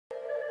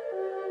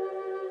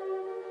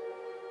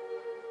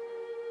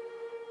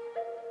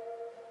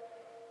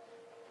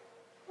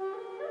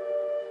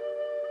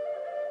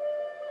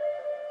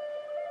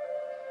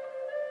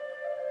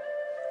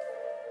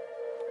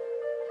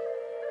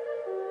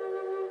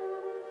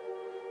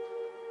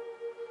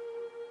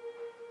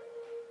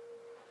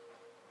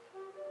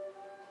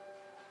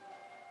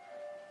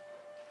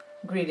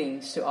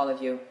Greetings to all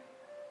of you,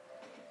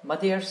 my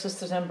dear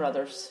sisters and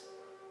brothers,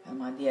 and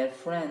my dear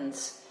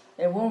friends.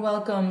 A warm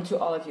welcome to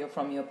all of you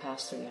from your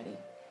Pastor Yeti.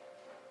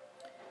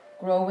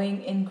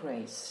 Growing in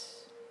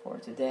grace. For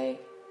today,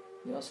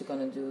 we're also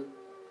going to do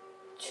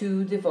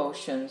 2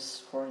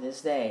 devotions for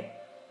this day.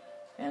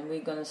 And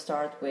we're going to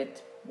start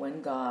with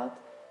When God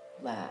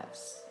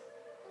Laughs.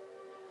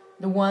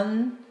 The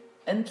one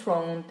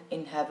enthroned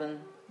in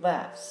heaven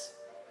laughs.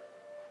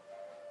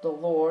 The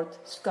Lord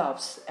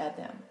scoffs at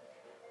them.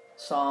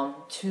 Psalm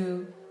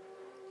 2,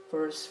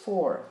 verse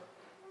 4.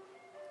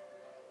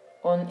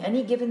 On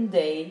any given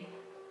day,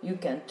 you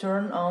can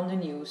turn on the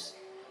news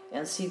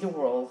and see the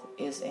world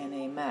is in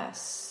a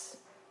mess.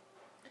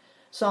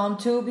 Psalm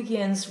 2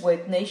 begins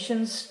with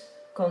nations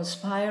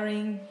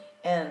conspiring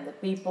and the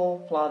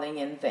people plotting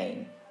in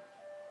vain.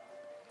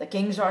 The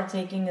kings are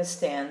taking a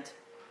stand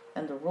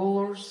and the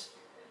rulers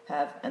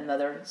have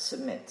another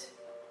submit.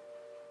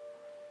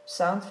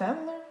 Sound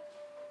familiar?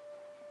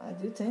 I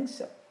do think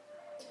so.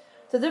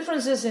 The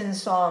difference is in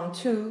Psalm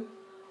 2,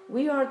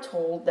 we are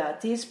told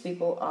that these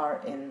people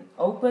are in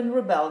open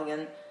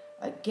rebellion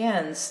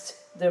against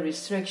the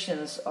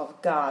restrictions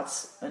of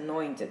God's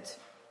anointed.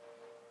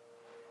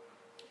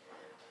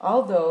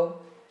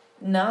 Although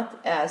not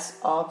as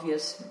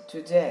obvious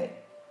today.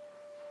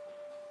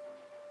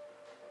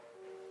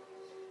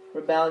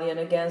 Rebellion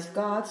against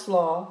God's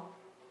law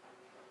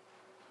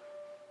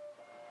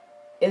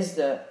is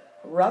the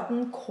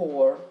rotten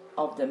core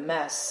of the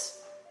mess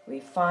we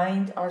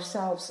find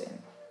ourselves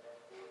in.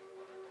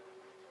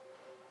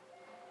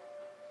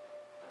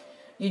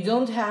 You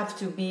don't have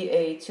to be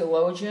a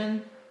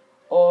theologian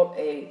or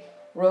a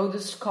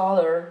Rhodes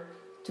scholar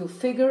to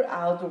figure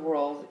out the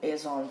world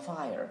is on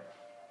fire.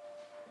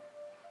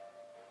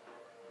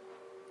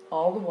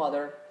 All the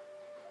water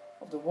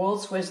of the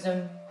world's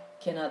wisdom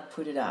cannot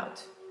put it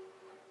out.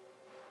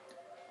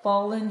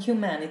 Fallen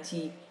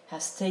humanity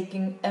has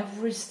taken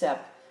every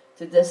step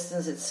to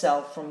distance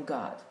itself from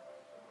God.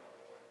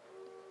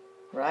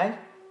 Right?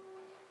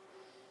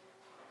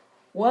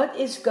 What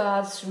is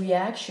God's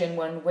reaction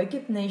when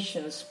wicked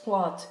nations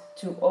plot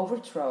to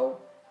overthrow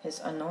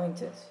His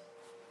anointed?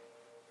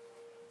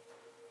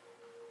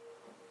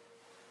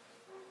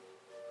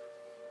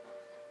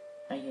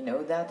 And you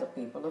know that the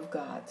people of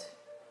God,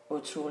 who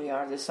truly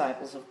are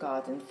disciples of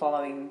God and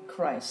following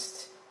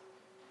Christ.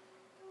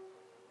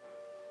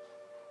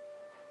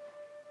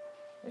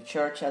 The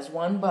church has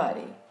one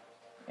body,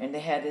 and the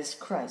head is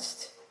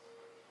Christ.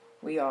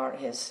 We are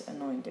His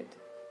anointed.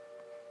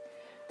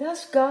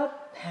 Does God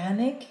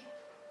panic?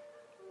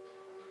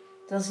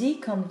 Does He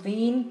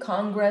convene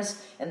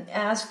Congress and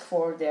ask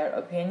for their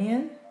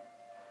opinion?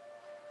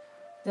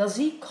 Does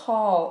He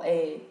call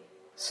a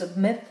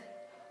submit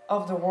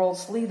of the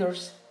world's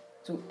leaders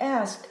to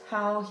ask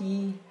how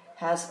He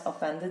has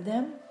offended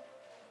them?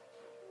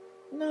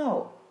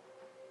 No.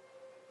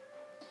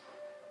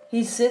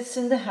 He sits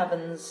in the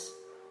heavens,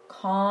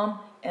 calm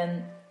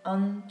and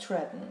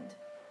unthreatened.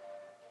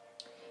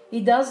 He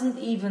doesn't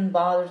even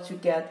bother to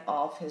get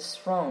off His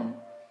throne.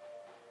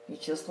 He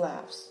just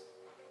laughs.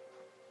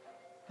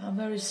 I'm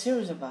very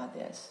serious about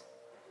this.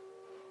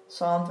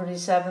 Psalm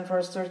 37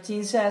 verse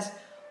 13 says,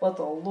 "But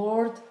the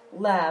Lord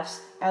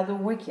laughs at the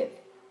wicked,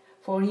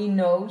 for He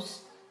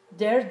knows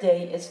their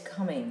day is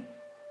coming."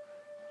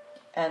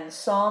 And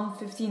Psalm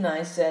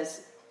 59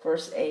 says,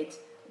 verse 8,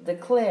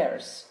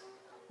 declares,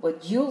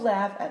 "But you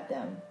laugh at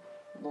them,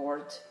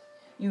 Lord.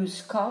 You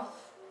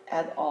scoff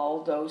at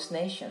all those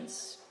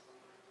nations."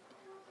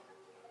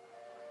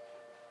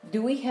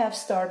 Do we have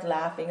start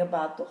laughing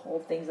about the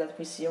whole things that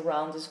we see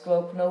around this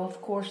globe? No, of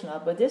course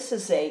not. But this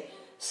is a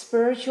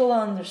spiritual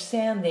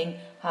understanding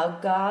how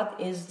God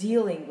is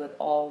dealing with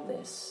all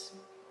this.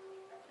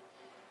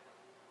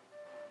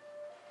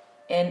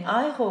 And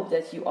I hope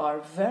that you are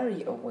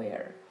very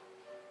aware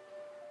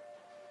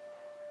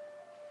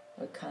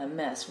what kind of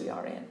mess we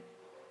are in.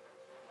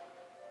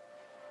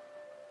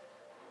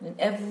 And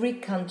every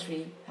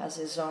country has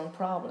its own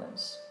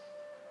problems,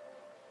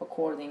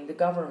 according to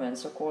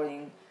governments,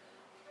 according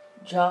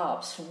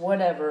jobs,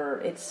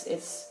 whatever.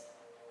 It's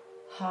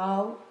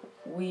how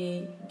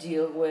we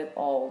deal with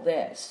all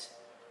this.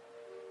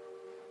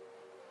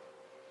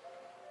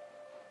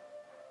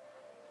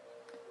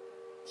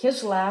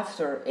 His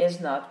laughter is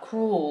not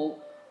cruel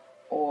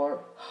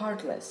or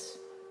heartless.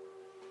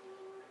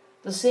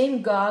 The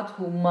same God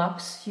who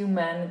mocks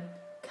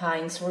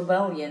humankind's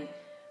rebellion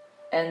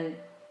and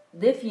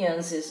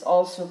defiance is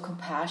also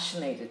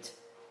compassionate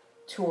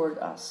toward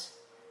us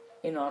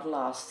in our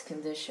lost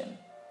condition.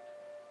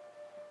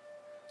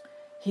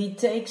 He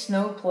takes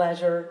no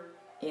pleasure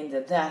in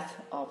the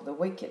death of the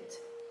wicked.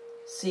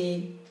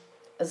 See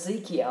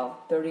Ezekiel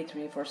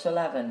 33 verse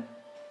 11.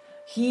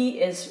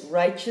 He is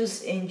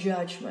righteous in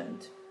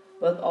judgment,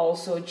 but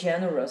also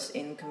generous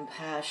in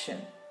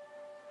compassion.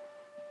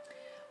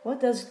 What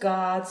does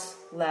God's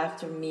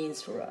laughter mean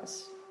for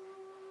us?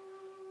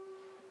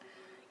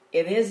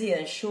 It is the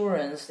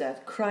assurance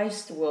that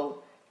Christ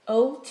will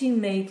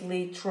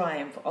ultimately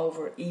triumph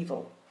over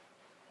evil.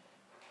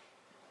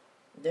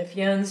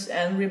 Defiance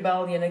and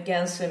rebellion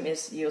against him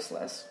is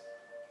useless.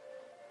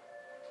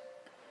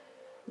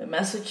 The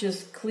message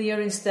is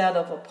clear instead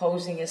of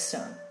opposing his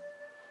son.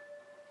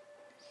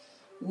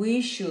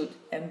 We should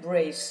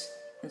embrace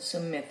and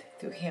submit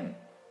to him.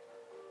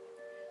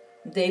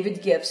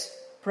 David gives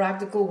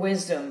practical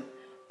wisdom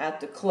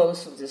at the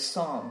close of this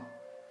psalm.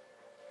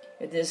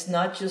 It is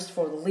not just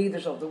for the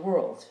leaders of the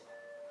world,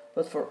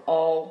 but for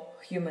all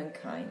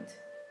humankind.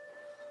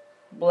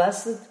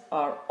 Blessed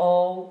are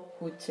all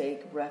who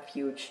take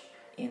refuge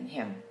in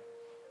him.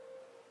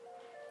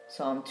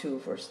 Psalm 2,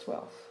 verse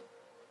 12.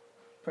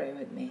 Pray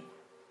with me.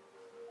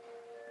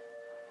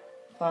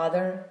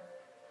 Father,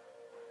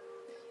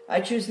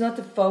 I choose not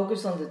to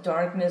focus on the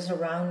darkness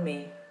around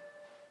me,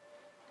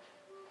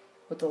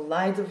 but the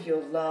light of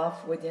your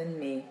love within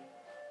me.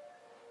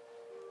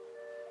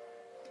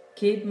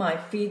 Keep my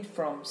feet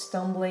from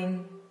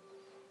stumbling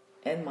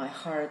and my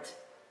heart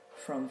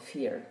from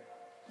fear.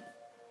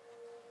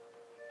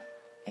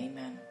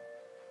 Amen.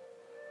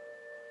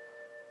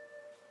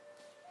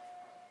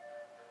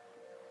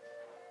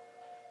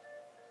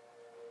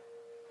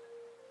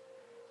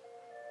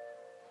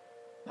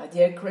 My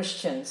dear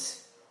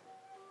Christians,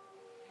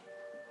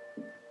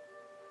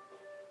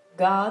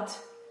 God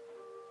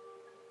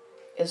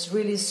is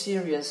really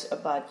serious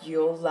about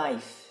your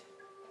life.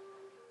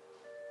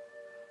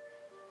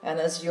 And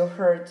as you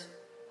heard,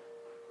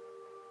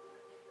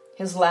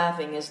 his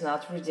laughing is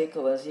not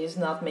ridiculous. He is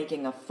not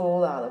making a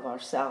fool out of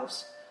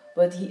ourselves,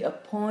 but he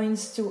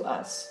appoints to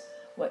us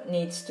what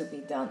needs to be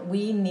done.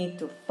 We need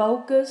to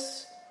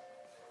focus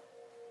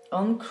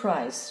on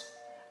Christ.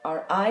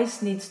 Our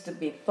eyes need to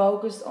be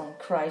focused on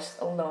Christ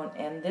alone,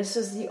 and this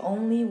is the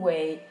only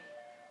way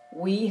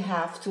we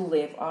have to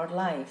live our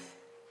life.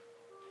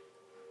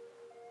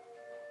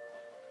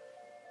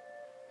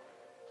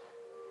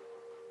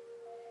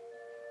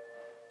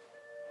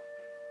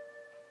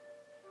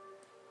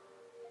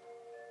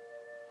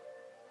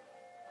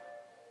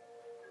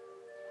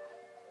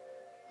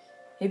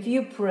 If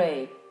you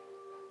pray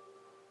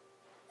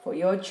for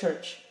your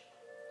church,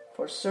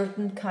 for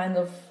certain kind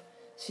of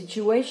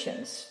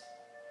situations,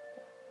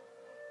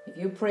 if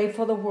you pray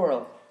for the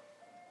world,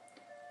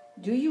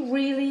 do you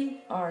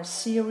really are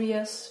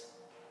serious?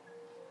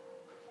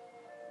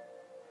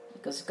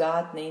 Because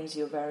God names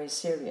you very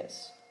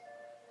serious.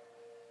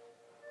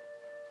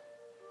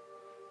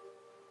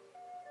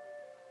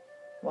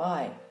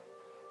 Why?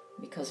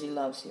 Because he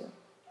loves you.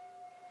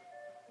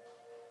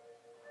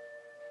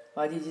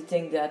 Why did you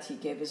think that he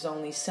gave his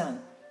only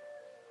son?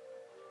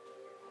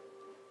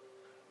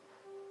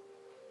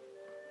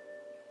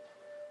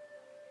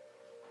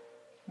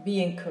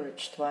 Be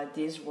encouraged by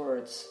these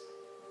words,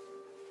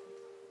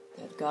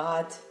 that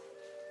God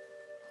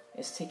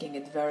is taking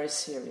it very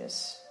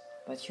serious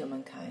about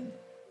humankind.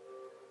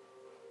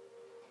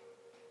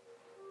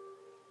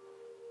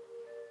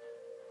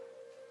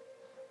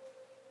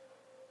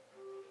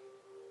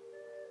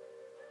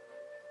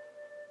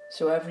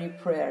 So every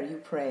prayer you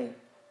pray,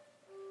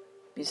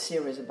 be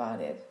serious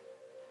about it.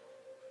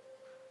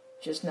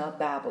 Just not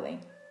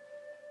babbling.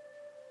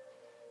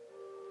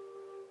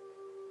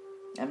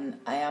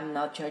 I am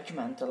not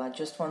judgmental. I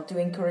just want to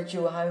encourage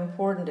you how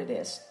important it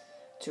is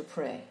to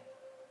pray,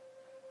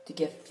 to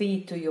give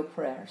feed to your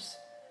prayers,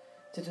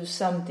 to do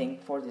something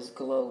for this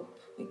globe.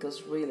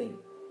 Because really,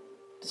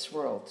 this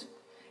world,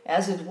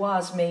 as it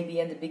was maybe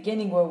in the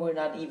beginning where we're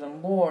not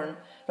even born,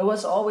 there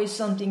was always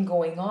something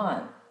going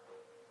on.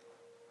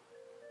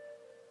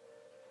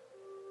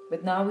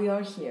 But now we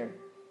are here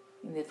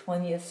in the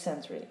 20th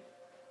century.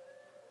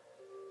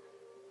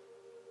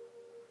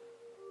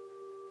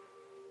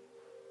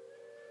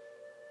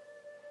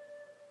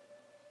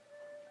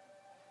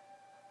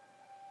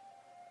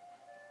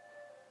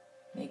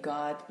 May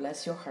God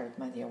bless your heart,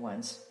 my dear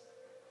ones.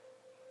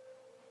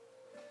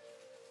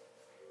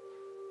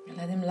 And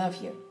let him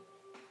love you.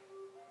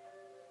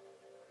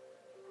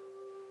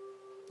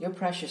 You're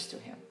precious to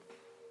him.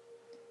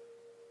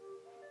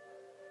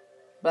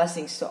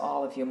 Blessings to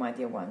all of you, my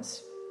dear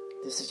ones.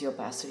 This is your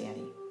Pastor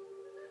Annie.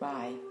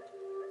 Bye.